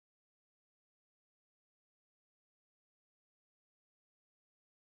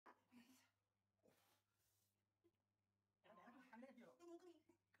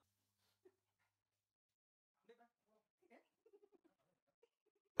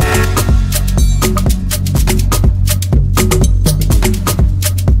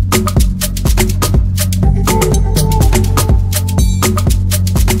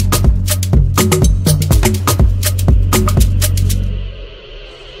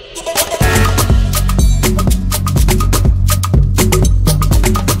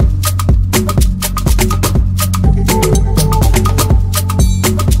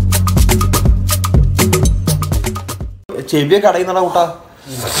ചെവിയൊക്കെ അടയുന്നുണ്ടോ കൂട്ടാ?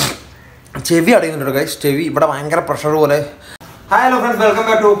 ചെവി അടയുന്നുണ്ടോ ഗൈസ്? ചെവി ഇവിടെ ഭയങ്കര പ്രഷർ പോലെ. Hi hello friends, welcome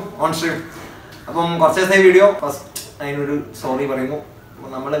back to ഓൺസ്ട്രീം. അപ്പം കുറച്ച് ദിവസത്തെ വീഡിയോ ഫസ്റ്റ് അതിനൊരു സോറി പറയുന്നു.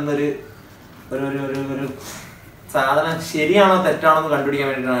 നമ്മളിന്നൊരു ഒരു ഒരു സാധനം ശരിയാണോ തെറ്റാണോ എന്ന് കണ്ടുപിടിക്കാൻ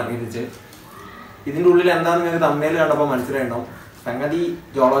വേണ്ടിയിട്ടാണ് അറിയിച്ചത്. ഇതിൻ്റെ ഉള്ളിൽ എന്താണെന്ന് നിങ്ങൾക്ക് തമ്മിൽ കണ്ടപ്പോൾ മനസ്സിലായിട്ടുണ്ടാവും. സംഗതി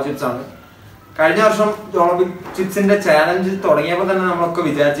ജോളോ ചിപ്സ് ആണ്. കഴിഞ്ഞ വർഷം ജോളോ ചിപ്സിന്റെ ചാലഞ്ച് തുടങ്ങിയപ്പോൾ തന്നെ നമ്മളൊക്കെ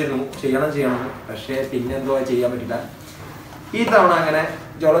വിചാരിച്ചിരുന്നു ചെയ്യണം, പക്ഷേ പിന്നെ എന്തോ ചെയ്യാൻ പറ്റില്ല. ഈ തവണ അങ്ങനെ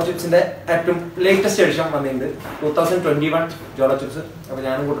ജോളോ ചിപ്സിന്റെ ഏറ്റവും ലേറ്റസ്റ്റ് എഡിഷൻ വന്നിട്ടുണ്ട്, 2021 ജോളോ ചിപ്സ്. അപ്പോൾ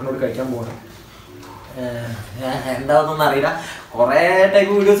ഞാനും കൂട്ടിനോട് കഴിക്കാൻ പോകണം. എന്താണെന്നൊന്നും അറിയില്ല. കുറേ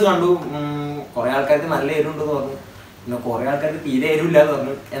ടൈപ്പ് വീഡിയോസ് കണ്ടു. കുറേ ആൾക്കാർക്ക് നല്ല എരിവുണ്ടെന്ന് പറഞ്ഞു, പിന്നെ കുറേ ആൾക്കാർക്ക് തീരെ എരിവില്ല എന്ന്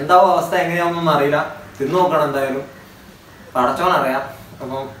പറഞ്ഞു. എന്താവും അവസ്ഥ എങ്ങനെയാണെന്നൊന്നും അറിയില്ല. തിന്നു നോക്കണം എന്തായാലും, പടച്ചോനറിയാം.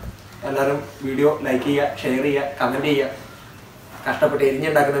 അപ്പം എല്ലാവരും വീഡിയോ ലൈക്ക് ചെയ്യുക, ഷെയർ ചെയ്യുക, കമൻറ്റ് ചെയ്യുക. കഷ്ടപ്പെട്ട്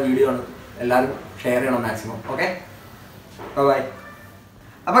എരിഞ്ഞുണ്ടാക്കുന്ന വീഡിയോ ആണ്, എല്ലാവരും ഷെയർ ചെയ്യണം മാക്സിമം. Okay, by.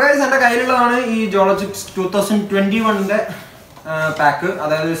 അപ്പോൾ ഗൈസ്, എൻ്റെ കയ്യിലുള്ളതാണ് ഈ ജോളോ ചിപ്സ് 2021 പാക്ക്.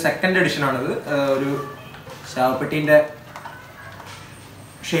 അതായത് സെക്കൻഡ് എഡിഷൻ ആണിത്. ഒരു ശവപ്പെട്ടീൻ്റെ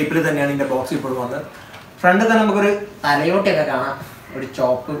ഷേപ്പിൽ തന്നെയാണ് ഇതിൻ്റെ ബോക്സ് ഇപ്പോഴും വന്നത്. ഫ്രണ്ടിൽ തന്നെ നമുക്കൊരു തലയോട്ടയൊക്കെ കാണാം, ഒരു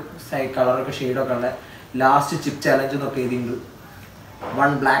ചോപ്പ് കളറൊക്കെ ഷെയ്ഡൊക്കെ ഉള്ള ലാസ്റ്റ് ചിപ്പ് ചാലഞ്ച് എന്നൊക്കെ എഴുതിയിട്ടുണ്ട്.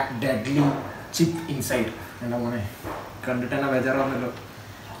 1 black deadly chip inside. എന്താ മോനെ, കണ്ടിട്ട് തന്നെ ബേജാറാവുന്നല്ലോ.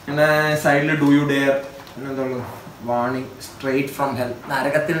 പിന്നെ സൈഡിൽ do you dare, പിന്നെന്തുള്ളൂ warning straight from hell,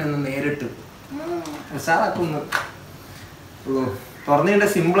 നരകത്തിൽ നിന്ന് നേരിട്ട് ഉഷാറാക്കുന്നു. തുറന്നതിൻ്റെ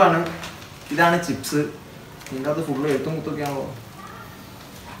സിമ്പിളാണ്. ഇതാണ് ചിപ്സ്. ഇതിൻ്റെ അകത്ത് ഫുള്ള് എഴുത്തും കുത്തൊക്കെയാണല്ലോ.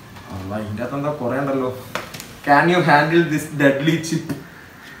 അല്ല, ഇതിൻ്റെ അകത്ത് എന്താ കുറേ ഉണ്ടല്ലോ. Can you handle this deadly chip?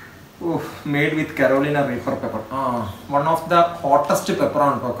 Made with Carolina Reaper pepper. One of the hottest pepper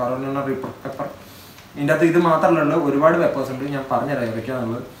ആണ് ഇപ്പോൾ Carolina Reaper pepper. ഇതിൻ്റെ അകത്ത് ഇത് മാത്രമല്ല, ഒരുപാട് പെപ്പേഴ്സ് ഉണ്ട്. ഞാൻ പറഞ്ഞുതരാം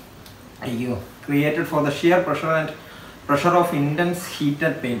ഏതൊക്കെയാണുള്ളത്. അയ്യോ, created for the shear pressure of intense heat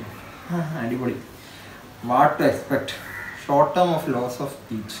and pain. അടിപൊളി. What to expect, short term of loss of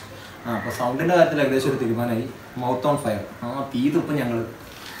speech. അപ്പോൾ സൗണ്ടിൻ്റെ കാര്യത്തിൽ ഏകദേശം ഒരു തീരുമാനമായി. Mouth on fire. തീ തുപ്പം ഞങ്ങൾ.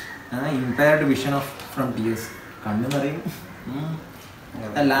 Impaired vision off from tears. കണ്ണു നിറയും.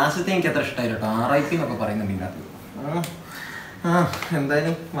 ലാസ്റ്റത്തെ എനിക്ക് അത്ര ഇഷ്ടമായി കേട്ടോ. RIP എന്നൊക്കെ പറയുന്നുണ്ട് ഇതിൻ്റെ അകത്ത്.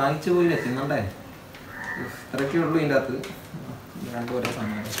 എന്തായാലും വാങ്ങിച്ചു പോയില്ലേ, തിന്നണ്ടേ. ഇത്രയൊക്കെ ഉള്ളൂ ഇതിൻ്റെ അകത്ത്. രണ്ടു ഒരേ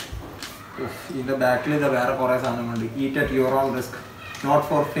സാധനങ്ങൾ. ഇതിൻ്റെ ബാക്കിൽ ഇത് വേറെ കുറേ സാധനങ്ങളുണ്ട്. Eat at your own risk, not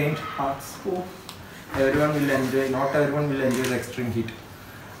four faint hearts. Everyone will enjoy, not everyone will enjoy the extreme heat.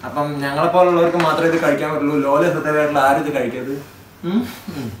 അപ്പം ഞങ്ങളെപ്പോലുള്ളവർക്ക് മാത്രമേ ഇത് കഴിക്കാൻ പറ്റുള്ളൂ. ലോ ലസത്തേക്കായിട്ടുള്ള ആരും ഇത് കഴിക്കരുത്.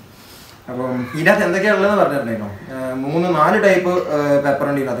 അപ്പം ഇതിനകത്ത് എന്തൊക്കെയാണുള്ളതെന്ന് പറഞ്ഞിട്ടുണ്ടായിരുന്നു. 3-4 ടൈപ്പ് പെപ്പർ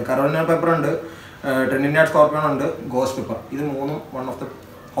ഉണ്ട് ഇതിനകത്ത്. കരോലിന പെപ്പർ ഉണ്ട്, ട്രിനിഡാഡ് സ്കോർപ്പിയോൺ ഉണ്ട്, ഗോസ്റ്റ് പെപ്പർ. ഇത് മൂന്നും one of the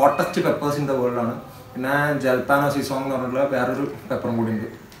hottest peppers in the world ആണ്. പിന്നെ ജൽപ്പാനോ സിസോങ് എന്ന് പറഞ്ഞിട്ടുള്ള വേറൊരു പെപ്പറും കൂടി ഉണ്ട്.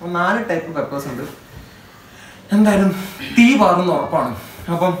 അപ്പം 4 ടൈപ്പ് പെപ്പേഴ്സ് ഉണ്ട്. എന്തായാലും തീ പാറുന്ന ഉറപ്പാണ്.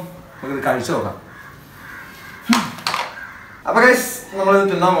 അപ്പം നമുക്കിത് കഴിച്ചു നോക്കാം. അപ്പോൾ ഗൈസ്, നമ്മളിത്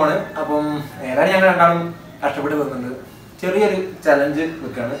തിന്നാൻ പോണ്. അപ്പം ഏതായാലും ഞങ്ങൾ രണ്ടാളും കഷ്ടപ്പെട്ട് തിന്നുന്നുണ്ട്. ചെറിയൊരു ചലഞ്ച്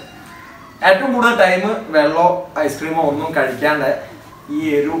വെക്കുകയാണ്. ഏറ്റവും കൂടുതൽ ടൈം വെള്ളമോ ഐസ്ക്രീമോ ഒന്നും കഴിക്കാണ്ട് ഈ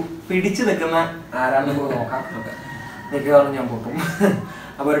ഒരു പിടിച്ച് നിൽക്കുന്ന ആരാണെന്ന് കൂടെ നോക്കാം. മിക്കവാറും ഞാൻ പൊട്ടും.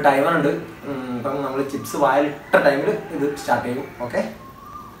 അപ്പോൾ ഒരു ടൈമറുണ്ട്. ഇപ്പം നമ്മൾ ചിപ്സ് വായിലിട്ട ടൈമിൽ ഇത് സ്റ്റാർട്ട് ചെയ്യും. ഓക്കെ,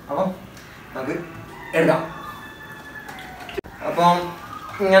 അപ്പം നമുക്ക് എടുക്കാം. അപ്പം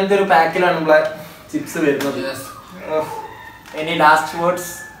ഇങ്ങനത്തെ ഒരു പാക്കിലാണ് നമ്മളെ ചിപ്സ് വരുന്നത്. ഇനി ലാസ്റ്റ്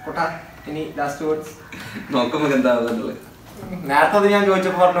വേർഡ്സ് പൊട്ടാ, ഇനി ലാസ്റ്റ് വേർഡ്സ് നോക്കുമ്പോൾ എന്താവുന്നുള്ളത്. നേരത്തെ ഞാൻ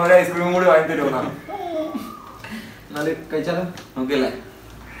ചോദിച്ചപ്പോൾ പറഞ്ഞ ഒരു ഐസ്ക്രീമും കൂടി വാങ്ങി തരുമെന്നാണ്. എന്നാല് കഴിച്ചാലോ? നോക്കിയല്ലേ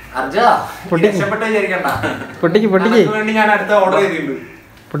അർജാ, രക്ഷപ്പെട്ട വിചാരിക്കണ്ട. വേണ്ടി ഞാൻ അടുത്ത ഓർഡർ ചെയ്തിട്ടുണ്ട്.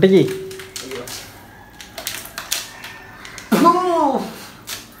 പൊട്ടിക്ക്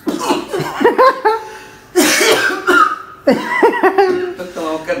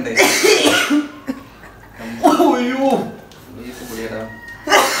നോക്കണ്ടേ? അയ്യോ,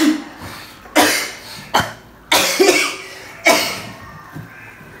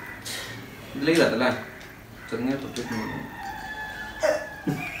 ഇതിലേക്ക് തട്ടല്ലേ? ചെറുങ്ങനെ പൊട്ടിട്ട്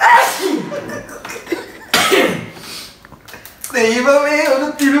ദൈവമേ, ഒരു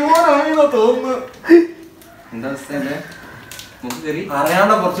തിരുമോനാണെന്ന് തോന്നുന്നു. എന്താ അവസ്ഥ? മൂക്ക് കയറി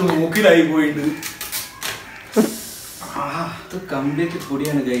അറിയാണ്ട കുറച്ച് മൂക്കിലായി പോയിട്ടുണ്ട്. കംപ്ലീറ്റ്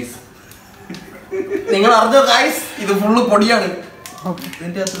പൊടിയാണ് ഗൈസ്. നിങ്ങൾ അറിഞ്ഞോ ഗൈസ്, ഇത് ഫുള്ള് പൊടിയാണ്.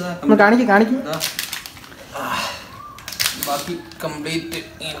 കാണിക്ക് ബാക്കി കംപ്ലീറ്റ്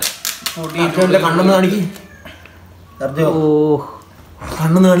കണ്ണൊന്ന് കാണിക്ക്.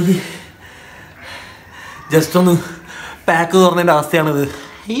 കണ്ണൊന്ന് കാണിക്ക്. ജസ്റ്റ് ഒന്ന് പാക്ക് തുറന്നതിൻ്റെ അവസ്ഥയാണിത്.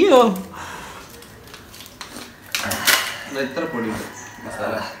 അയ്യോ, എത്ര പൊടിയുണ്ട്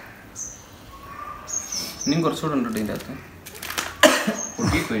മസാല. ഇനിയും കുറച്ചുകൂടെ ഉണ്ട് ഇതിൻ്റെ അകത്ത്.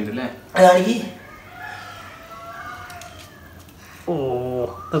 പൊട്ടിപ്പോയിട്ടല്ലേ? ഓ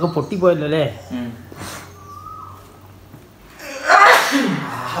ഇതൊക്കെ പൊട്ടിപ്പോയല്ലോ അല്ലേ?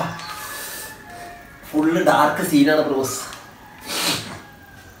 ഫുള്ള് ഡാർക്ക് സീനാണ് ബ്രോസ്.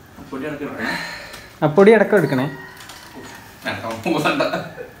 ആ പൊടി അടക്കം എടുക്കണേ.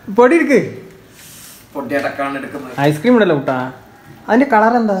 പൊടി എടുക്ക്. പൊടി അടക്കാണ് എടുക്കുന്നത്. ഐസ്ക്രീം ഇടല്ലോ കുട്ടാ. അതിന്റെ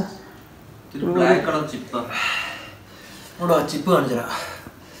കളർ എന്താ? ഇവിടെ ചിപ്പ് കാണിച്ചരാ.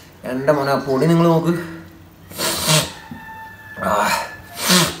 എൻ്റെ മോനെ പൊടി നിങ്ങൾ നോക്ക്.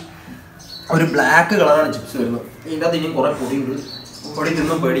 ഒരു ബ്ലാക്ക് കളറാണ് ചിപ്സ് വരുന്നത്. ഇതിൻ്റെ അകത്ത് ഇനിയും കുറെ പൊടിയുണ്ട്. പൊടി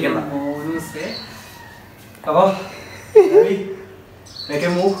തിന്നും പേടിക്കണ്ട. അപ്പൊ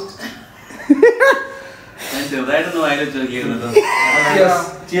ഞാൻ ചെറുതായിട്ടൊന്ന് വായിൽ വെച്ച് നോക്കിയിരുന്നല്ലോ.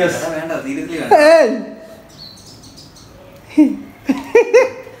 വേണ്ട, സീരിയസ്ലി വേണ്ട.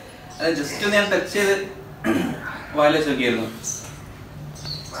 അത് ജസ്റ്റ് ഒന്ന് ഞാൻ ടച്ച് ചെയ്ത് വായിൽ വെച്ച് നോക്കിയായിരുന്നു.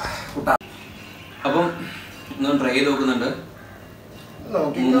 അപ്പം ഒന്ന് ട്രൈ ചെയ്ത് നോക്കുന്നുണ്ട്.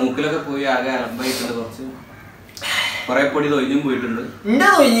 മൂക്കിലൊക്കെ പോയി ആകെ അലമ്പായിട്ടുണ്ട്. കുറച്ച് കുറെ പൊടി തൊഴിഞ്ഞും പോയിട്ടുണ്ട്.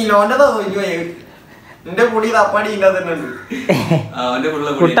 എന്റെ പൊടി തപ്പാടി ഇല്ലാതെ തന്നെ ഉണ്ട്. അവന്റെ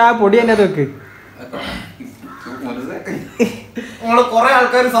കുട്ടാ പൊടി എന്നെ വെക്ക്. നമ്മള് കൊറേ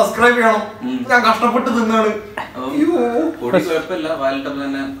ആൾക്കാർ സബ്സ്ക്രൈബ് ചെയ്യണം. ഞാൻ കഷ്ടപ്പെട്ട് തിന്നാണ്. പൊടി കുഴപ്പമില്ല. വാലിട്ടപ്പോ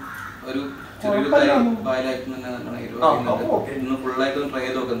തന്നെ ഒരു ചെറിയൊരു വായിലായിട്ട് തന്നെ ഇന്ന് ഫുള്ളായിട്ട് ട്രൈ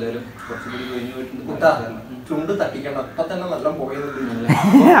ചെയ്ത് നോക്കാം. എന്തായാലും കുറച്ചുകൂടി കഴിഞ്ഞു പോയിട്ടുണ്ട്. ചുണ്ട് തട്ടിക്കണ്ട. അപ്പൊ തന്നെ നല്ല പോയത്.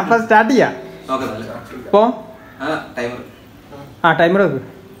 അപ്പൊ സ്റ്റാർട്ട് ചെയ്യാം. ഇപ്പോ ടൈമർ. ടൈമർ വെക്ക്.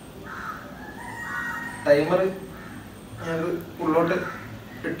 ടൈമർ ഉള്ളോട്ട്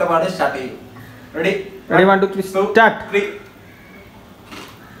ഇട്ടപാട് സ്റ്റാർട്ട് ചെയ്യും. റെഡി? Ready, 1 2 3 start. 3.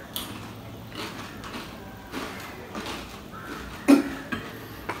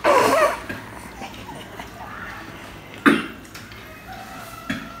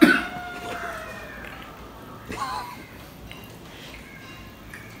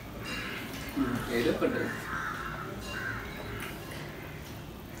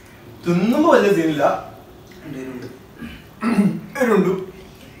 തിന്നുമ്പോ വലിയ സീനില്ല. എരുണ്ട്.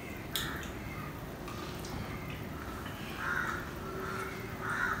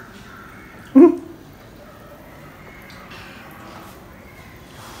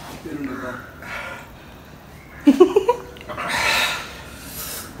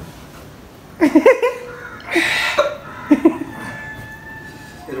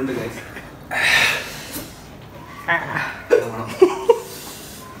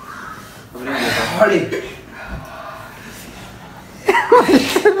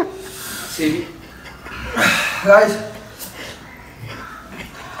 ശരി ഗായ്സ്,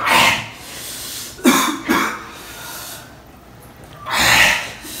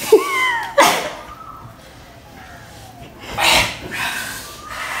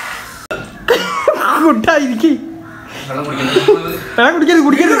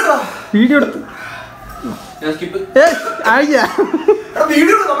 കുടിക്കരുത് വീഡിയോ എടുത്ത്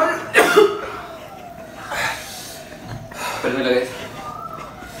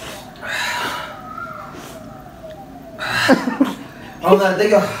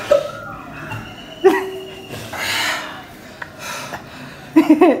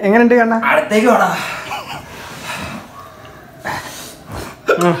എങ്ങനെയുണ്ട് കണ്ണ? അടുത്തേക്ക് വേടാ.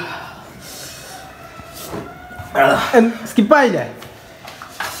 സ്കിപ്പായില്ലേ?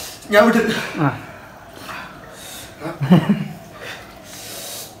 ഞാൻ വിട്ടു.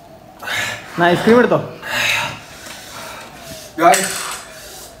 ഐസ്ക്രീം എടുത്തോ?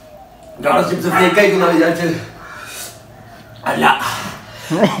 ചിപ്സ് ഫേക്ക് ആയിക്കുന്ന വിചാരിച്ചത് അല്ല.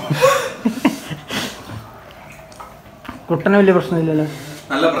 കുട്ടന് വലിയ പ്രശ്നമില്ലല്ലോ.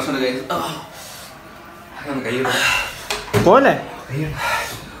 നല്ല പ്രശ്നമുണ്ട് പോലെ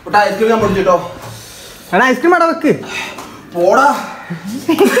ഐസ്ക്രീം ഞാൻ പൊടിച്ചിട്ടോ. എടാ ഐസ്ക്രീം അവിടെ വെക്ക്. പോടാ.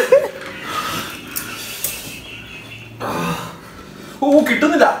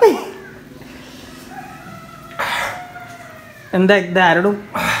 കിട്ടുന്നില്ല. എന്താ ഇത് ആരോടും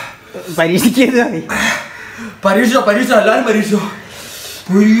പരീക്ഷിക്കരുത്. പരീക്ഷ എല്ലാരും പരീക്ഷ.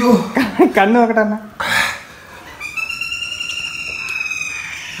 അയ്യോ കണ്ണ് നോക്കട്ടെ എന്നാ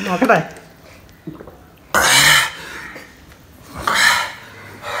നോക്കട്ടെ.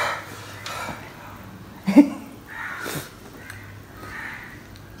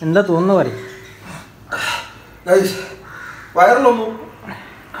 എന്താ തോന്നുന്നു പറയും. വയറിലൊന്നും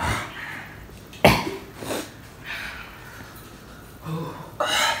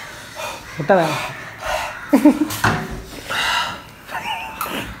മുട്ട വേണം.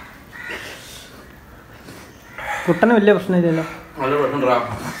 കുട്ടന് വലിയ പ്രശ്നമില്ലല്ലോ. നല്ല പ്രശ്നം.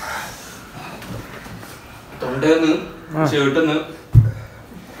 തൊണ്ടേന്ന് ചേട്ടെന്ന്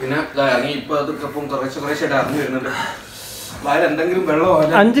പിന്നെ ഇറങ്ങി ഇപ്പൊ അതൊക്കെ ഇപ്പം കുറേശ്ശായിട്ട് അറിഞ്ഞു വരുന്നുണ്ട്. വയറ് എന്തെങ്കിലും വെള്ളമോ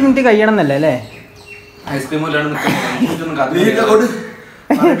 5 മിനിറ്റ് കഴിയണം എന്നല്ലേ അല്ലേ? ഐസ്ക്രീം എല്ലാം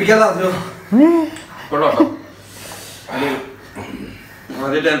കൊള്ളാട്ടോ.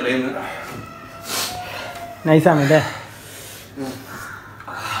 ആദ്യമായിട്ടാണ് ട്രൈ ചെയ്യുന്നത്. നൈസാണ് അല്ലേ?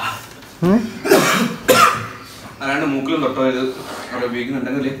 അല്ലാണ്ട് മൂക്കിലും തൊട്ടോ ഇത് അവിടെ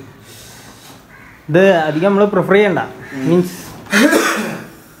ഉപയോഗിക്കുന്നുണ്ടെങ്കിൽ ഇത് അധികം നമ്മൾ പ്രിഫർ ചെയ്യണ്ട. മീൻസ്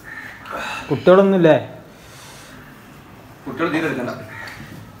കുട്ടികളൊന്നുമില്ലേ? കുട്ടികൾ തീരെ എടുക്കണ്ട.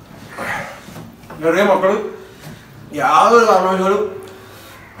 ചെറിയ മക്കള് യാതൊരു കാരണവശാലും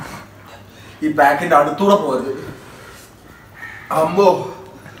ഈ പാക്കിന്റെ അടുത്തൂടെ പോകരുത്. അമ്പോ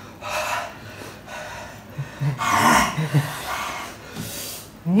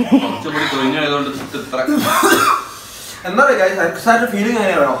കുറച്ചുകൂടി തൊഴിഞ്ഞായതുകൊണ്ട് എന്താ പറയുക, എക്സാക്ട് ഫീലിംഗ്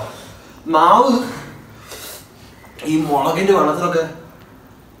എങ്ങനെയാണോ? നാവ് ഈ മുളകിന്റെ വെള്ളത്തിലൊക്കെ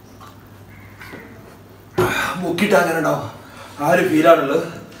മുക്കിട്ട് അങ്ങനെ ഉണ്ടാവും. ആ ഒരു ഫീലാണുള്ളത്.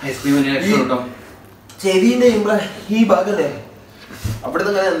 ചെവിന്റെ ഈ ഭാഗല്ലേ അവിടെ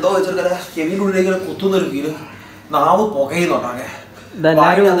നിന്ന് എന്തോ വെച്ചിട്ട് ചെവിന്റെ ഉള്ളിലേക്ക് കുത്തുന്നൊരു ഫീല്. നാവ് പുകയുന്നുണ്ടാകെ.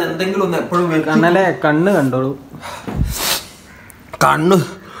 എന്തെങ്കിലും ഒന്ന് എപ്പോഴും കണ്ണ് കണ്ടോളൂ. കണ്ണ്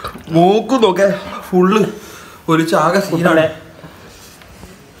മൂക്കുന്നൊക്കെ ഫുള്ള് ഒരു ചാക സീനാണ്.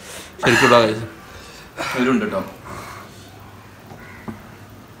 ശരിക്കുണ്ട് കേട്ടോ.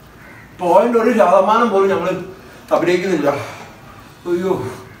 പോയിന്റ് 1% പോലും ഞങ്ങള് അഭിനയിക്കുന്നില്ല. അയ്യോ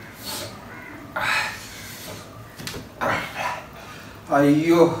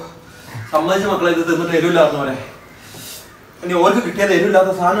അയ്യോ സമ്മതിച്ച മക്കളെ, ഇത് തിന്നിട്ട് എരിവില്ലാത്ത പോലെ. ഇനി ഓർക്ക് കിട്ടിയത്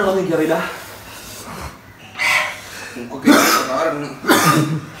എരിവില്ലാത്ത സാധനമാണോന്ന് എനിക്കറിയില്ല.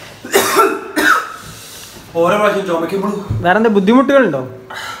 ഓരോ പ്രാവശ്യം ചുമക്കുമ്പോഴും വേറെ എന്താ ബുദ്ധിമുട്ടുകളുണ്ടോ?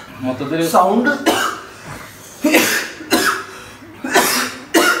 മൊത്തത്തിൽ സൗണ്ട്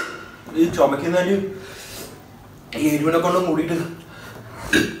ഈ ചുമക്കുന്നതിന് ഈ എരിവിനെ കൊണ്ടും കൂടിയിട്ട്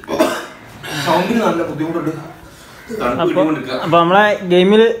സൗണ്ടിന് നല്ല ബുദ്ധിമുട്ടുണ്ട്. അപ്പൊ നമ്മളെ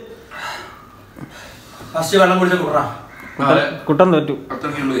ഗെയിമില് ഫസ്റ്റ് വെള്ളം കുടിച്ച കുട്ടറാ കുട്ടൻ തോറ്റു.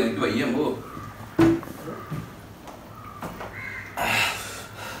 എനിക്ക് വയ്യമ്പോ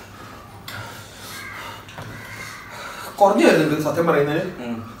കുറഞ്ഞു വരുന്നുണ്ട്. സത്യം പറയുന്നതിന്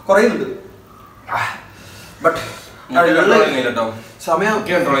കുറയുന്നുണ്ട്. ബട്ട് സമയം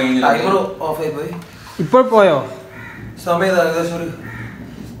ടൈമർ ഓഫ് ആയി പോയി. ഇപ്പോൾ പോയോ സമയം? ഏകദേശം ഒരു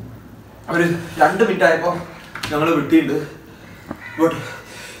 2 മിനിറ്റ് ആയപ്പോ ഞങ്ങള് വിട്ടിട്ടുണ്ട്. ബട്ട്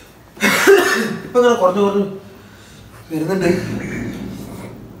ഇപ്പൊ ഇങ്ങനെ കുറഞ്ഞു വരുന്നുണ്ട്.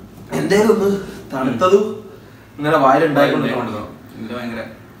 എന്തേലും ഒന്ന് തണുത്തതും ഇങ്ങനെ വായിലുണ്ടായിക്കൊണ്ടിരിക്കുന്നു. ഭയങ്കര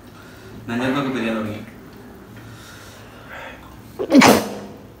നെഞ്ഞൊക്കെ പിരിയാൻ തുടങ്ങി.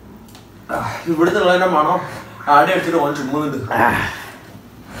 ഇവിടുത്തെ മണോ ആടി അടിച്ചിട്ട് ഓൻ ചുമ്മുന്നുണ്ട്.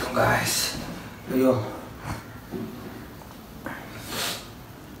 അയ്യോ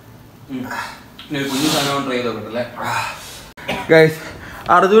കുഞ്ഞു സാധനം ട്രൈ ചെയ്തോക്കട്ടല്ലേ ഗൈസ്.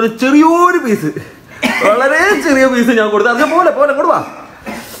 അർജുന് ചെറിയൊരു പീസ്, വളരെ ചെറിയ പീസ് ഞാൻ കൊടുത്തു. അർജുൻ പോലെ പോലെ കൊടുവാ.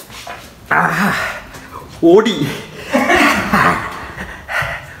 ഓടി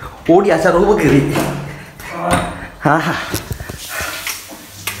ഓടി ആ റൂമ് കയറി.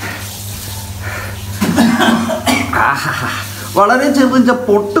 വളരെ ചെറുത്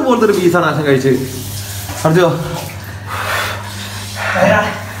പൊട്ട് പോലത്തെ ഒരു പീസാണ് ആശം കഴിച്ചത്. അർജോ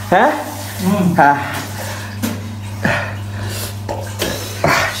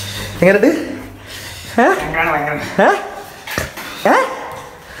എങ്ങനെയുണ്ട്?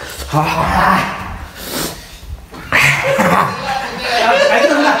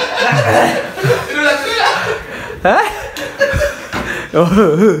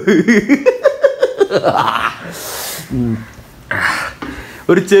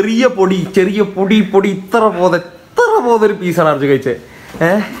 ഒരു ചെറിയ പൊടി ഇത്ര പോതൊരു പീസാണ് അർജു കഴിച്ചത്.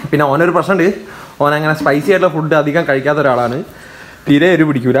 പിന്നെ ഓനൊരു പ്രശ്നമുണ്ട്. ഓനങ്ങനെ സ്പൈസി ആയിട്ടുള്ള ഫുഡ് അധികം കഴിക്കാത്ത ഒരാളാണ്. തീരെ എരിവ്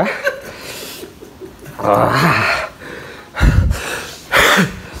പിടിക്കൂല.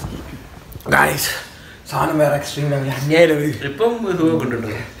 സാധനം വേറെ എക്സ്ട്രീം ലെവൽ. ഇപ്പം കൊണ്ടുണ്ടോ?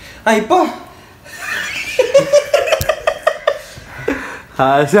 ഇപ്പൊ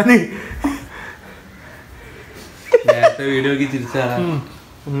നേരത്തെ വീഡിയോ ഒക്കെ ചിരിച്ചാടാ.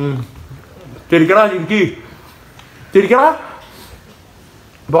 ചിരിക്കടാ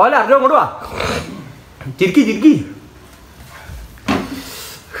പോലെ അറിഞ്ഞോ കൊണ്ടുവാ. ചിരിക്കി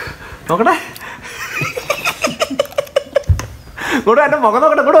നോക്കട്ടെ. ഇങ്ങോട്ട് എന്റെ മുഖം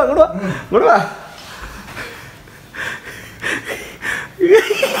നോക്കട്ടെ. ഇങ്ങോട്ട്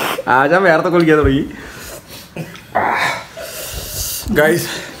ഞാൻ വേറെ കൊളിക്കാൻ തുടങ്ങി. ഗൈസ്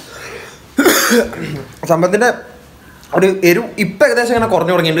സംഭവത്തിന്റെ ഒരു എരു ഇപ്പം ഏകദേശം ഇങ്ങനെ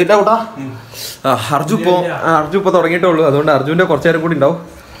കുറഞ്ഞു തുടങ്ങിയിട്ടുണ്ട് ഇല്ല കൂട്ടാ. അർജു ഇപ്പോൾ തുടങ്ങിയിട്ടേ ഉള്ളൂ. അതുകൊണ്ട് അർജുവിൻ്റെ കുറച്ച് നേരം കൂടി ഉണ്ടാവും.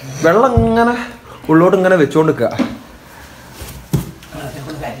 വെള്ളം ഇങ്ങനെ ഉള്ളോട്ട് ഇങ്ങനെ വെച്ചുകൊണ്ട് നിൽക്കുക.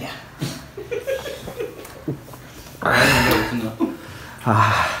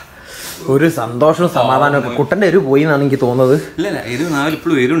 ഒരു സന്തോഷവും സമാധാനവും ഒക്കെ. കുട്ടൻ്റെ എരു പോയി എന്നാണ് എനിക്ക് തോന്നുന്നത്.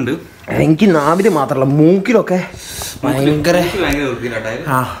 എനിക്ക് നാവില് മാത്രമല്ല മൂക്കിലൊക്കെ ഭയങ്കര.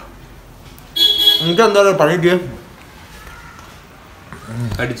 എനിക്ക് എന്താ പണിക്ക്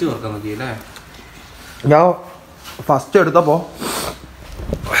കടിച്ചു നോക്കാൻ മതിയല്ലേ. ഞാൻ ഫസ്റ്റ് എടുത്തപ്പോൾ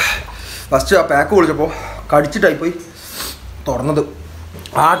ഫസ്റ്റ് ആ പാക്ക് വിളിച്ചപ്പോൾ കടിച്ചിട്ടായി പോയി തുറന്നത്.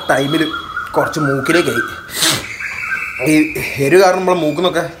 ആ ടൈമിൽ കുറച്ച് മൂക്കിലേക്കായി. ഈ എരു കാരണം നമ്മളെ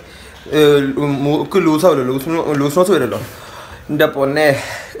മൂക്കിന്നൊക്കെ മൂക്ക് ലൂസാവില്ലോ, ലൂസ്നോസ് വരുമല്ലോ. എൻ്റെ പൊന്നെ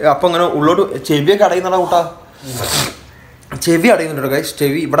അപ്പം ഇങ്ങനെ ഉള്ളോട്ട് ചെവിയൊക്കെ അടയുന്നതാ കൂട്ടാ. ചെവി അടയുന്നുണ്ടോ ഗൈസ്?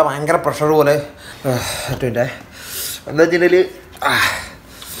 ചെവി ഇവിടെ ഭയങ്കര പ്രഷർ പോലെ. എന്താ വെച്ചിട്ടുണ്ടെങ്കിൽ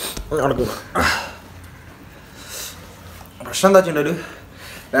നടക്കും. പ്രശ്നം എന്താ വെച്ചിട്ടുണ്ടെങ്കിൽ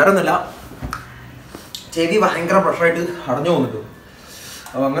വേറെ ഒന്നുമില്ല, ചെവി ഭയങ്കര പ്രഷറായിട്ട് അടഞ്ഞു പോകുന്നുണ്ട്.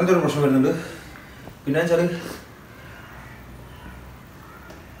 അപ്പോൾ അങ്ങനത്തെ ഒരു പ്രശ്നം വരുന്നുണ്ട്. പിന്നെ വെച്ചാൽ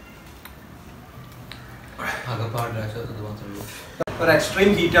ഒരു എക്സ്ട്രീം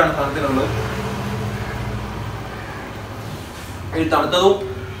ഹീറ്റാണ് സാധനത്തിനുള്ളത്. ഈ തണുത്തതും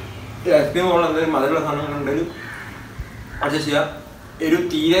ഐസ്ക്രീം പോലുള്ള എന്തെങ്കിലും മധുരമുള്ള സാധനങ്ങളുണ്ടെങ്കിൽ അഡ്ജസ്റ്റ് ചെയ്യുക. ഒരു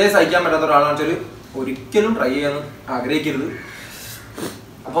തീരെ സഹിക്കാൻ പറ്റാത്ത ഒരാളാണെന്ന് വെച്ചാൽ ഒരിക്കലും ട്രൈ ചെയ്യാന്ന് ആഗ്രഹിക്കരുത്.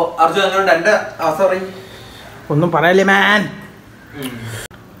 അപ്പോൾ അർജുൻ അതുകൊണ്ട് എൻ്റെ അവസ്ഥ പറയും. ഒന്നും പറയല്ലേ മാൻ.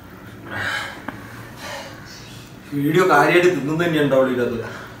 വീഡിയോ കാര്യമായിട്ട് തിന്നുന്നത് തന്നെ ഉണ്ടാവും ഇതിനകത്ത്.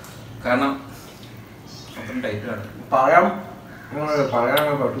 കാരണം അത്ര ടൈറ്റാണ്. പറയാൻ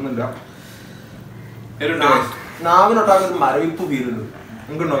പറ്റുന്നില്ല. നാവിനൊട്ടാകെ ഒരു മരവിപ്പ് ഫീലുണ്ട്.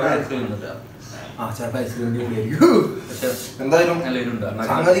 നിങ്ങൾക്കുണ്ടോ? ആ ചിലപ്പോൾ ഐസ്ക്രീം എന്തായാലും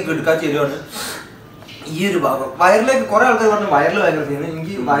സംഗതി കെടുക്കാച്ച് തരുവാണ്. ഈ ഒരു ഭാഗം വയറിലേക്ക് കുറെ ആൾക്കാർ പറഞ്ഞു വയറിൽ ഭയങ്കര സീന്.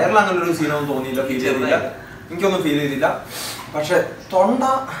 എനിക്ക് വയറിൽ അങ്ങനെ ഒരു സീനൊന്നും തോന്നിയില്ല, ഫീൽ ചെയ്തില്ല. എനിക്കൊന്നും ഫീൽ ചെയ്തില്ല. പക്ഷെ തൊണ്ട,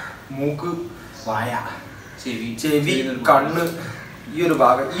 മൂക്ക്, വായ, ചെവി, കണ്ണ്, ഈ ഒരു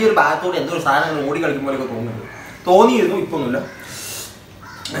ഭാഗത്തോടെ എന്തോ ഒരു സാധനങ്ങൾ ഓടി കളിക്കുമ്പോഴൊക്കെ തോന്നിയിരുന്നു. ഇപ്പൊ ഒന്നുമില്ല.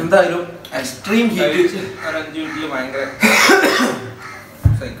 എന്തായാലും എക്സ്ട്രീം ഹീറ്റ് 5 മിനിറ്റിൽ ഭയങ്കര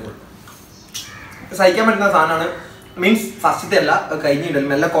സഹിക്കാൻ പറ്റുന്ന സാധനമാണ്. മീൻസ് ഫസ്റ്റത്തെ അല്ല, കഴിഞ്ഞിട്ടില്ല.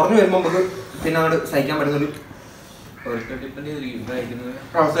 മെല്ലെ കുറഞ്ഞു വരുമ്പോൾ നമുക്ക് പിന്നെ അങ്ങോട്ട് സഹിക്കാൻ പറ്റുന്നൊരു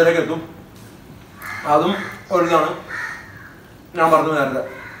അവസ്ഥയിലേക്ക് എത്തും. അതും ഒരിതാണ് ഞാൻ പറഞ്ഞു നേരത്തെ.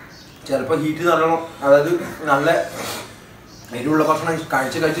 ചിലപ്പോൾ ഹീറ്റ് നല്ലോണം, അതായത് നല്ല എരിവുള്ള ഭക്ഷണം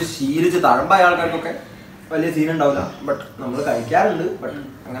കഴിച്ച് ശീലിച്ച് തഴമ്പായ ആൾക്കാർക്കൊക്കെ വലിയ സീൻ ഉണ്ടാവില്ല. ബട്ട് നമ്മൾ കഴിക്കാറുണ്ട്. ബട്ട്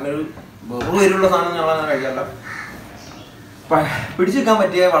അങ്ങനെ ഒരു വെറും എരിവുള്ള സാധനം ഞങ്ങളങ്ങനെ കഴിക്കാറില്ല. പിടിച്ചെടുക്കാൻ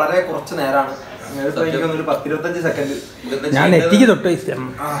പറ്റിയ വളരെ കുറച്ച് നേരമാണ്. ഒരു 10-25 സെക്കൻഡ്. ഞാൻ നെറ്റിക്ക് തൊട്ട്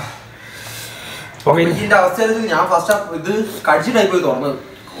ഇതിന്റെ അവസ്ഥയിൽ ഞാൻ ഫസ്റ്റ് ഇത് കഴിച്ചിട്ടായി പോയി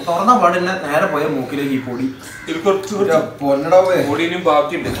തുറന്ന പാടിനെ നേരെ പോയ മൂക്കിലേക്ക് ഈ പൊടി പൊടിയും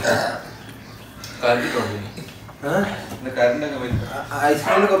ബാക്കിയുണ്ട്.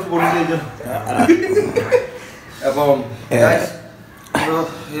 ഐസ്ക്രീമിന് കുറച്ച് പൊടി കഴിച്ചു. അപ്പം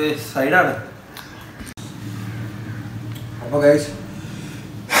സൈഡാണ്. അപ്പൊ ഗൈസ്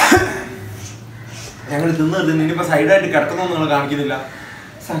ഞങ്ങൾ തിന്ന് ഇനിയിപ്പോ സൈഡായിട്ട് കിടക്കുന്നൊന്നും നിങ്ങൾ കാണിക്കുന്നില്ല.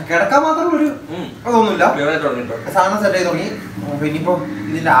 കിടക്കാൻ മാത്രം ഒരു അതൊന്നുമില്ല. സാധനം സെറ്റ് ചെയ്ത് തുടങ്ങി. അപ്പൊ ഇനിയിപ്പോ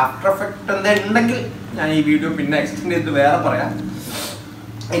ഇതിന്റെ ആഫ്റ്റർ എഫക്ട് എന്താ ഉണ്ടെങ്കിൽ ഞാൻ ഈ വീഡിയോ പിന്നെ എക്സ്റ്റെൻഡ് ചെയ്ത് വേറെ പറയാം.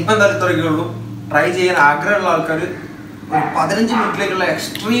 ഇപ്പൊ എന്തായാലും ഇത്രയൊക്കെ ഉള്ളൂ. ട്രൈ ചെയ്യാൻ ആഗ്രഹമുള്ള ആൾക്കാർ ഒരു 15 മിനിറ്റിലേക്കുള്ള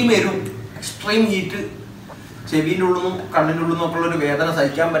എക്സ്ട്രീം ഹീറ്റ്, ചെവിൻ്റെ ഉള്ളിൽ നിന്നും കണ്ണിൻ്റെ ഉള്ളിൽ നിന്നൊക്കെ ഉള്ളൊരു വേദന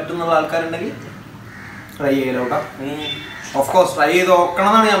സഹിക്കാൻ പറ്റുന്നുള്ള ആൾക്കാരുണ്ടെങ്കിൽ ട്രൈ ചെയ്യലോട്ടാ. ഓഫ് കോഴ്സ് ട്രൈ ചെയ്ത് നോക്കണം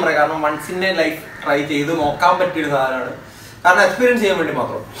എന്നാണ് ഞാൻ പറയുക. കാരണം once in A life try ചെയ്ത് നോക്കാൻ പറ്റിയൊരു സാധനമാണ്. കാരണം എക്സ്പീരിയൻസ് ചെയ്യാൻ വേണ്ടി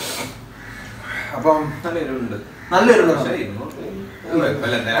മാത്രം. അപ്പം നല്ലൊരു 200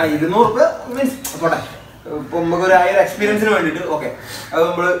 രൂപ മീൻസ് പോട്ടെ. ഇപ്പൊ നമുക്ക് ഒരു 1000 എക്സ്പീരിയൻസിന് വേണ്ടിയിട്ട് ഓക്കെ, അത്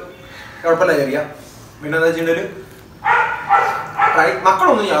നമ്മള് കുഴപ്പമില്ല വിചാരിക്കാം. പിന്നെ എന്താ വെച്ചിട്ടുണ്ടെങ്കിൽ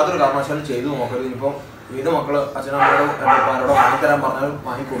മക്കളൊന്നും യാതൊരു കാരണവശാലും ചെയ്തു നോക്കരുത്. ഇനിയിപ്പം ഏത് മക്കള് അച്ഛനമ്മയോടോ അപ്പാരോടോ വാങ്ങിത്തരാൻ പറഞ്ഞാലും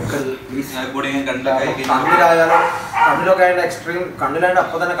വാങ്ങി കൊടുക്കരുത് പ്ലീസ്. കണ്ണിലൊക്കെ അതിന്റെ എക്സ്ട്രീം കണ്ണിലായിട്ട്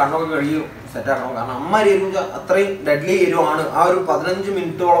അപ്പം തന്നെ കണ്ണൊക്കെ കഴുകി സെറ്റാക്കണം. കാരണം അമ്മ എരിവ് അത്രയും ഡെഡ്ലി എരിവാണ്. ആ ഒരു 15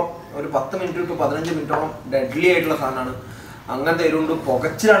 മിനിറ്റോളം, ഒരു 10 മിനിറ്റ് ടു 15 മിനിറ്റോളം ഡെഡ്ലി ആയിട്ടുള്ള സാധനമാണ്. അങ്ങനത്തെ എരിവുണ്ട്.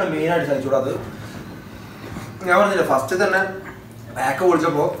 പുകച്ചിലാണ് മെയിനായിട്ട് സഹിച്ചുകൂടാത്. ഞാൻ പറഞ്ഞില്ല ഫസ്റ്റ് തന്നെ പാക്ക്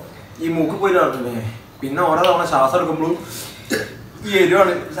പൊളിച്ചപ്പോൾ ഈ മൂക്ക് പോയി നടന്നില്ലേ. പിന്നെ ഓരോ തവണ ശ്വാസം എടുക്കുമ്പോഴും ഈ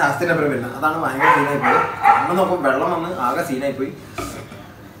എരിവാണ് ശാസ്ത്രത്തിൻ്റെ അപ്പുറം വരുന്നത്. അതാണ് ഭയങ്കര സീനായിപ്പോയി. കണ്ണ് നോക്കുമ്പോൾ വെള്ളം വന്ന് ആകെ സീനായിപ്പോയി.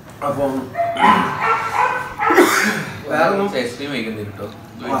 അപ്പം വേറെ ഒന്നും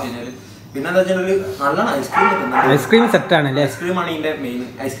പിന്നെ എന്താ വെച്ചാൽ നല്ലോണം ഐസ്ക്രീം സെറ്റ് ആണല്ലേ. ഐസ്ക്രീമാണ് ഇതിന്റെ മെയിൻ.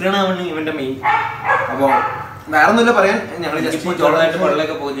 ഐസ്ക്രീമാണ് ഇവന്റെ മെയിൻ. അപ്പൊ വേറെ ഒന്നുമില്ല പറയാൻ. ഞങ്ങൾ ജസ്റ്റ് ചെറുതായിട്ട്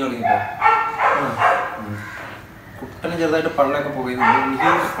പള്ളൊക്കെ പോയി തുടങ്ങിയപ്പോ കുട്ടന് ചെറുതായിട്ട് പള്ളൊക്കെ പോകുന്നുണ്ട്. എനിക്ക്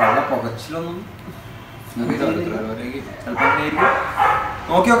പള്ള പുകച്ചിലൊന്നും ചിലപ്പോൾ അങ്ങനെയായിരിക്കും.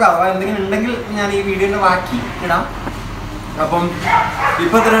 നോക്കി നോക്കാം. അഥവാ എന്തെങ്കിലും ഉണ്ടെങ്കിൽ ഞാൻ ഈ വീഡിയോന്റെ ബാക്കി ഇടാം. അപ്പം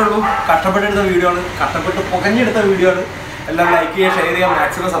ഇപ്പൊ ഇത്രേ ഉള്ളൂ. കഷ്ടപ്പെട്ടെടുത്ത വീഡിയോ ആണ്, കഷ്ടപ്പെട്ട് പുകഞ്ഞെടുത്ത വീഡിയോ ആണ്. എല്ലാം ലൈക്ക് ചെയ്യുക, ഷെയർ ചെയ്യുക,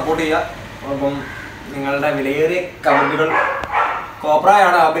 മാക്സിമം സപ്പോർട്ട് ചെയ്യുക. അപ്പം നിങ്ങളുടെ വിലയേറിയ കമന്റുകൾ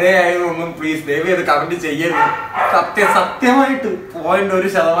കോപ്രായാണ് അഭിനയമായതൊന്നും പ്ലീസ് ദയവ് ചെയ്ത് കമന്റ് ചെയ്യരുത്. സത്യമായിട്ട്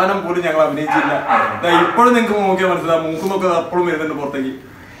 0.1% പോലും ഞങ്ങൾ അഭിനയിച്ചില്ല. ഇപ്പോഴും നിങ്ങൾക്ക് നോക്കിയാൽ മനസ്സിലാവും. മൂക്ക് നോക്കുന്നത് അപ്പോഴും വരുന്നുണ്ട് പുറത്തേക്ക്.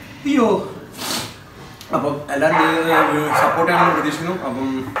 അയ്യോ. അപ്പം എല്ലാവരും സപ്പോർട്ട് ചെയ്യണമെന്ന് പ്രതീക്ഷിക്കുന്നു. അപ്പം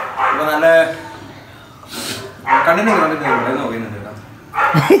ഇപ്പൊ നല്ല കണ്ടിന്യൂ നോക്കുന്നുണ്ട് കേട്ടോ.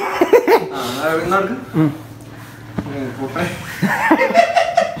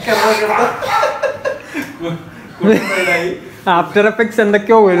 ആഫ്റ്റർ എഫക്ട്സ്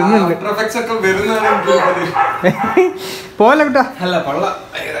എന്തൊക്കെയോ വരുന്നുണ്ട്. പോലെ കേട്ടോ. അല്ല പള്ള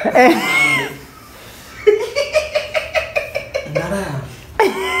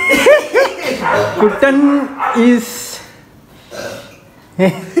കുട്ടൻ ഈസ്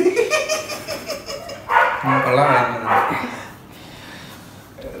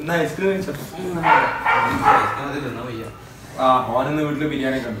ഐസ്ക്രീം ഓനെന്ന് വീട്ടില്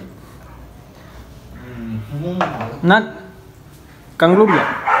ബിരിയാണി കണ്ടു. കൺക്ലൂഡ് ചെയ്യാം.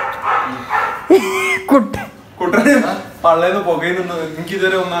 കുട്ടന് പള്ളേന്ന് പുകയുന്നു. എനിക്ക്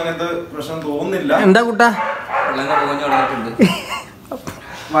ഇതുവരെ ഒന്നും അങ്ങനത്തെ പ്രശ്നം തോന്നുന്നില്ല. എന്താ കുട്ടാ പള്ളൊക്കെ പോകഞ്ഞു തുടങ്ങിയിട്ടുണ്ട്.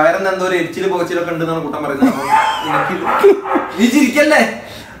 വയറിന് എന്തോ ഒരു എരിച്ചില് പുകച്ചിലൊക്കെ ഉണ്ടെന്നാണ് കുട്ടൻ പറയുന്നത്. എനിക്ക് നീ ചിരിക്കല്ലേ.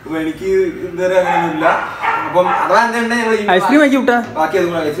 എനിക്ക് ഇതുവരെ അങ്ങനെയൊന്നുമില്ല. അപ്പം അഥവാ എന്താ ഐസ്ക്രീം ആക്കി വിട്ടാ ബാക്കി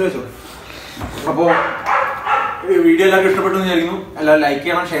അതും ഐസ്ക്രീം വെച്ചോ. അപ്പോ വീഡിയോ എല്ലാവർക്കും ഇഷ്ടപ്പെട്ടു എന്ന് വിചാരിക്കുന്നു. എല്ലാവരും ലൈക്ക്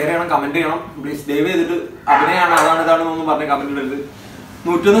ചെയ്യണം, ഷെയർ ചെയ്യണം, കമന്റ് ചെയ്യണം. പ്ലീസ് ദയവ് ചെയ്തിട്ട് അഭിനയമാണ് അതാണ് ഇതാണെന്നൊന്നും പറഞ്ഞ് കമന്റ് ഇടരുത്.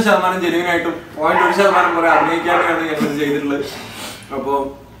 101% ജെനുവിനായിട്ടും 0.1% വരെ അഭിനയിക്കാനാണ് ഞങ്ങൾ ചെയ്തിട്ടുള്ളത്. അപ്പോൾ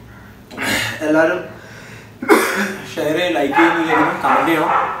എല്ലാവരും ഷെയർ ചെയ്യും, ലൈക്ക് ചെയ്യുന്നു വിചാരിക്കുന്നു, കമന്റ്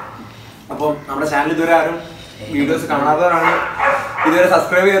ചെയ്യണം. അപ്പോൾ നമ്മുടെ ചാനൽ ഇതുവരെ ആരും വീഡിയോസ് കാണാത്തവരാണ്, ഇതുവരെ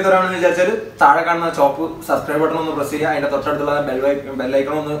സബ്സ്ക്രൈബ് ചെയ്യാത്തവരാണെന്ന് വിചാരിച്ചാൽ താഴെ കാണുന്ന ചോപ്പ് സബ്സ്ക്രൈബ് ബട്ടൺ ഒന്ന് പ്രസ് ചെയ്യുക. അതിൻ്റെ തൊട്ടടുത്തുള്ള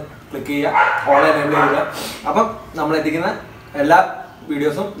ബെല്ലൈക്കൺ ഒന്ന് ക്ലിക്ക് ചെയ്യുക, ഓൾ എനേബിൾ ചെയ്യുക. അപ്പം നമ്മൾ എത്തിക്കുന്ന എല്ലാ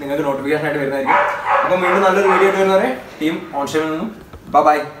വീഡിയോസും നിങ്ങൾക്ക് നോട്ടിഫിക്കേഷൻ ആയിട്ട് വരുന്നതായിരിക്കും. അപ്പം വീണ്ടും നല്ലൊരു വീഡിയോ ആയിട്ട് വരുന്നവരെ ടീം ഓൺസ്ട്രീമിൽ നിന്നും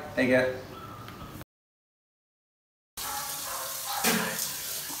ബൈ, ടേക്ക് കെയർ.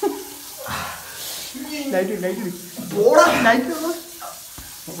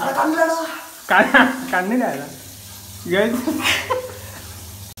 കണ്ണിലായതാ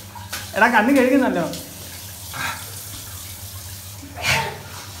എടാ, കണ്ണ് കഴുകുന്നല്ലോ.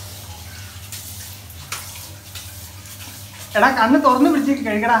 എടാ കണ്ണ് തുറന്ന് പിടിച്ച്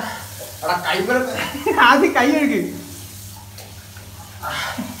കഴുകടാ. ആദ്യം കൈ കഴുകി.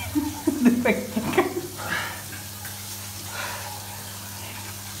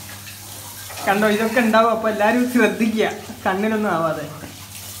 കണ്ടോ, ഇതൊക്കെ ഉണ്ടാവും. അപ്പൊ എല്ലാരും ശ്രദ്ധിക്കുക കണ്ണിലൊന്നും ആവാതെ.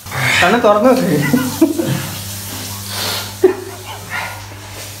 കണ്ണ് തുറന്നു വെക്ക്.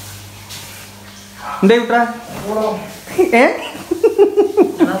 എന്താ കുട്ടാ?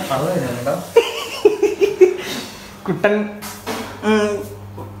 കുട്ടൻ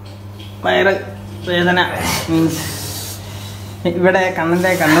വയറ് വേദന മീൻസ് ഇവിടെ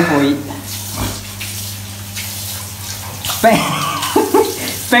കണ്ണിൻ്റെ കണ്ണ് പോയി. ഇപ്പം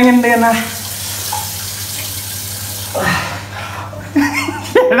എങ്ങനെയുണ്ട് കണ്ണാ?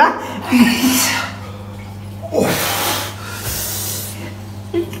 എടാ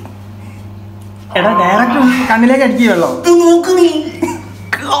എടാ ഡയറക്റ്റ് കണ്ണിലേക്ക് അടിക്കുകയുള്ളോ?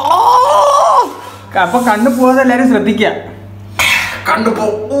 അപ്പൊ കണ്ണു പോവാതെ എല്ലാരും ശ്രദ്ധിക്കുക. കണ്ടുപോ.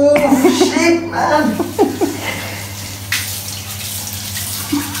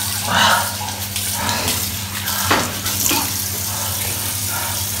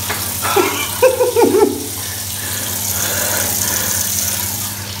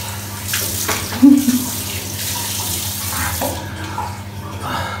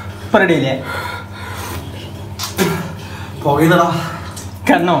 റെഡിയില്ലേ? പോയിന്നടാ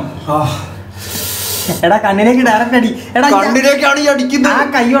കണ്ണോ? എടാ കണ്ണിലേക്ക് ഡയറക്റ്റ് അടി. എടാ കണ്ണിലേക്കാണ് ഈ അടിക്കുന്നത്. ആ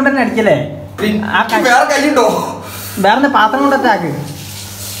കൈ കൊണ്ട് തന്നെ അടിക്കല്ലേ? വേറെ കൈയുണ്ടോ? വേറെ പാത്രം കൊണ്ട് അറ്റാക്ക്.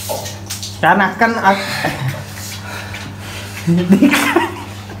 കാരണം അക്കൺ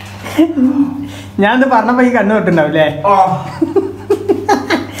ഞാനത് പറഞ്ഞപ്പോ ഈ കണ്ണ് തൊട്ടുണ്ടാവില്ലേ?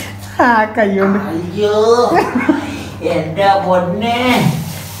 ആ കൈ കൊണ്ട്. അയ്യോ എന്റെ പൊന്നെ.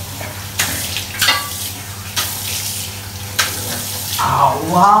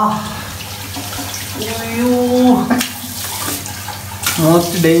 അയ്യോ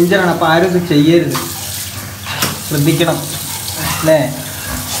മോസ്റ്റ് ഡേഞ്ചറാണ്. അപ്പോൾ ആരും ഇത് ചെയ്യരുത്, ശ്രദ്ധിക്കണം അല്ലേ?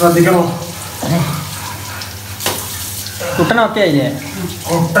 ശ്രദ്ധിക്കണോ? കുട്ടനൊക്കെ ആയില്ലേ?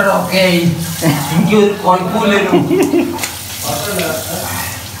 കുട്ടനൊക്കെ ആയി. എനിക്കൊരു കുഴപ്പമില്ലല്ലോ.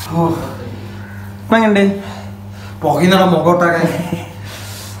 ഇപ്പം എങ്ങണ്ട് പുകയുന്നട മുഖോട്ടാക്കാൻ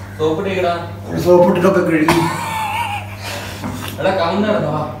സോപ്പിട്ടിട്ടൊക്കെ കഴുകി.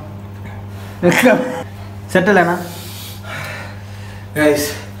 സെറ്റല്ലേണ? ഗൈസ്,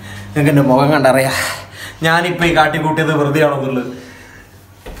 നിങ്ങൾക്ക് എൻ്റെ മുഖം കണ്ടറിയാം ഞാനിപ്പോൾ ഈ കാട്ടിക്കൂട്ടിയത് വെറുതെ ആണെന്നുള്ളത്.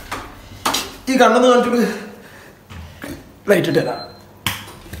 ഈ കണ്ണെന്ന് കാണിച്ചിട്ട് ലൈറ്റ് ഇട്ടേരാ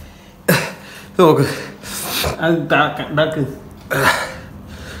നോക്ക്. അത് ഇതാക്ക്.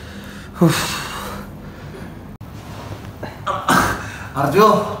 അർജോ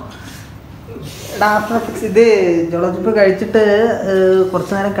ഇത് ജോളോജിപ്പ് കഴിച്ചിട്ട്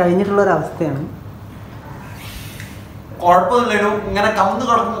കുറച്ചു നേരം കഴിഞ്ഞിട്ടുള്ള ഒരു അവസ്ഥയാണ്. കുഴപ്പമൊന്നുമില്ലോ, ഇങ്ങനെ കമന്ന്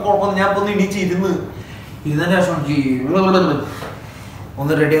കിടക്കുമ്പോൾ കുഴപ്പമൊന്നും. ഞാൻ ഇപ്പൊ ഒന്ന് എണീച്ചിരുന്ന് ഇതിന്റെ ശേഷം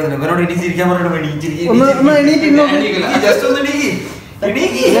ഒന്ന് റെഡി ആവുന്നില്ല. ഇവരോട് എണീച്ചിരിക്കാൻ പറഞ്ഞിട്ട് ജസ്റ്റ് ഒന്ന്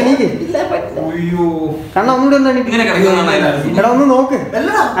അയ്യോ കണ്ണ ഒന്നുകൂടി ഒന്ന് എടാ ഒന്ന് നോക്ക്.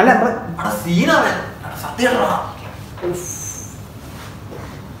 അല്ല സീനാണ് സത്യം.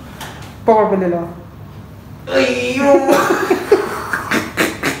 ഇപ്പൊ കുഴപ്പമില്ലല്ലോ. അയ്യോ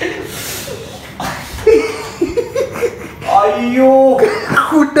അയ്യോ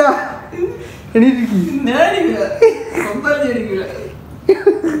കൂട്ട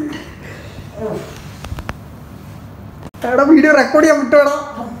എടാ വീഡിയോ റെക്കോർഡ് ചെയ്യാൻ വിട്ടോടാ.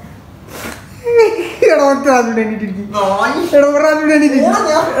 എടാ ഒറ്റ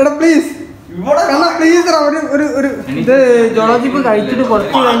എടാ പ്ലീസ് പ്ലീസ് ഒരു ഇത് ജോളോജിപ്പ് കഴിച്ചിട്ട്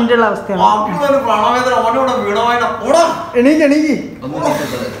കുറച്ച് കഴിഞ്ഞിട്ടുള്ള അവസ്ഥയാണ്. എണീക്ക് എണീക്ക്.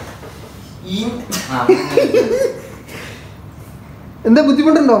 എന്താ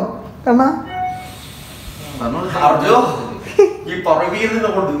ബുദ്ധിമുട്ടുണ്ടോ കണ്ണാ?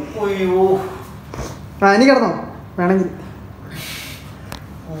 ഇനി കിടന്നോ വേണമെങ്കിൽ.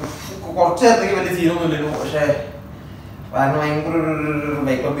 കുറച്ചു നേരത്തേക്ക് വലിയ സീനൊന്നുമില്ലല്ലോ, പക്ഷേ ഭയങ്കര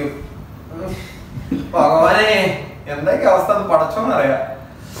ഭഗവാനെ എന്തൊക്കെ അവസ്ഥ പടച്ചോന്നറിയാം.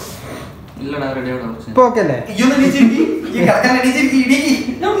 ഇപ്പൊ ഓക്കെ അല്ലേ?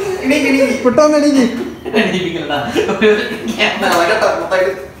 കുട്ടൊന്ന് എണീക്ക്.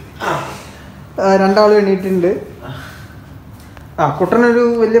 രണ്ടാളും എണീറ്റുണ്ട്. ആ കുട്ടനൊരു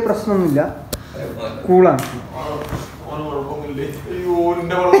വലിയ പ്രശ്നമൊന്നുമില്ല, കൂളാണ്.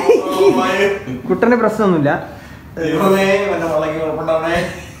 കുട്ടന് പ്രശ്നമൊന്നുമില്ല.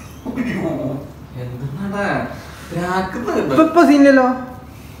 ഇപ്പൊ സീനില്ലല്ലോ.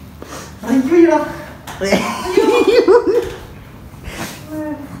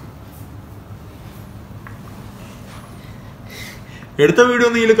 എടുത്ത വീഡിയോ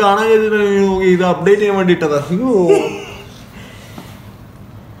നീ കാണാൻ ഇത് അപ്ഡേറ്റ് ചെയ്യാൻ വേണ്ടിട്ടതാ.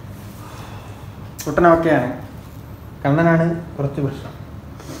 കുട്ടനൊക്കെയാണ്, കണ്ണനാണ് കുറച്ച് പ്രശ്നം.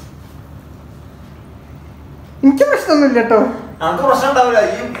 എനിക്ക് പ്രശ്നമൊന്നുമില്ല കേട്ടോ. നമുക്ക് പ്രശ്നം ഉണ്ടാവില്ല.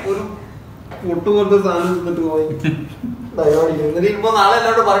 ഈ ഒരു പൊട്ടുപോലത്തെ സാധനം തിന്നിട്ട് പോയി നാളെ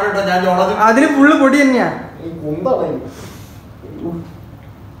എല്ലാവരും പറഞ്ഞിട്ടോ ഞാൻ ജോളജി അതിന് ഫുള്ള് പൊടി തന്നെയാ.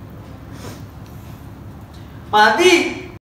 മതി.